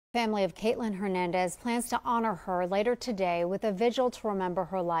Family of Kaitlin Hernandez plans to honor her later today with a vigil to remember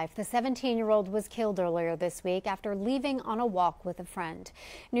her life. The 17-year-old was killed earlier this week after leaving on a walk with a friend.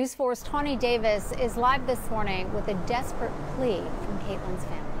 News 4's Tawny Davis is live this morning with a desperate plea from Kaitlin's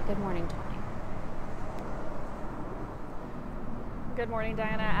family. Good morning, Tawny. Good morning,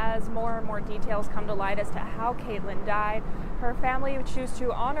 Diana. As more and more details come to light as to how Kaitlin died, her family would choose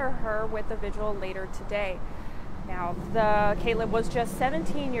to honor her with a vigil later today. Now, Kaitlin was just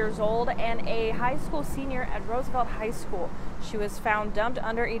 17 years old and a high school senior at Roosevelt High School. She was found dumped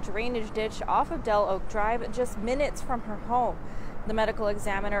under a drainage ditch off of Del Oak Drive, just minutes from her home. The medical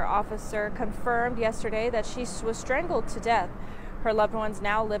examiner officer confirmed yesterday that she was strangled to death. Her loved ones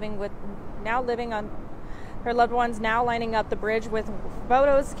now lining up the bridge with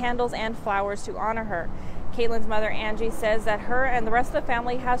photos, candles, and flowers to honor her. Kaitlin's mother, Angie, says that her and the rest of the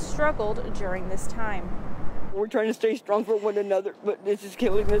family has struggled during this time. We're trying to stay strong for one another, but this is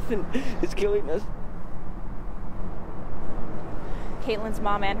killing us, and it's killing us. Kaitlin's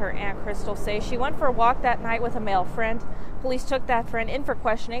mom and her aunt Crystal say she went for a walk that night with a male friend. Police took that friend in for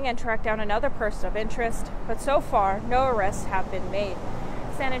questioning and tracked down another person of interest, but so far, no arrests have been made.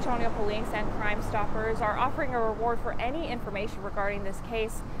 San Antonio police and Crime Stoppers are offering a reward for any information regarding this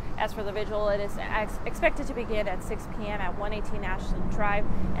case. As for the vigil, it is expected to begin at 6 p.m. at 118 Ashland Drive,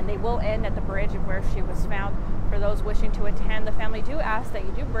 and they will end at the bridge where she was found. For those wishing to attend, the family do ask that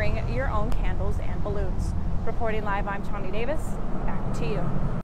you do bring your own candles and balloons. Reporting live, I'm Tawny Davis. Back to you.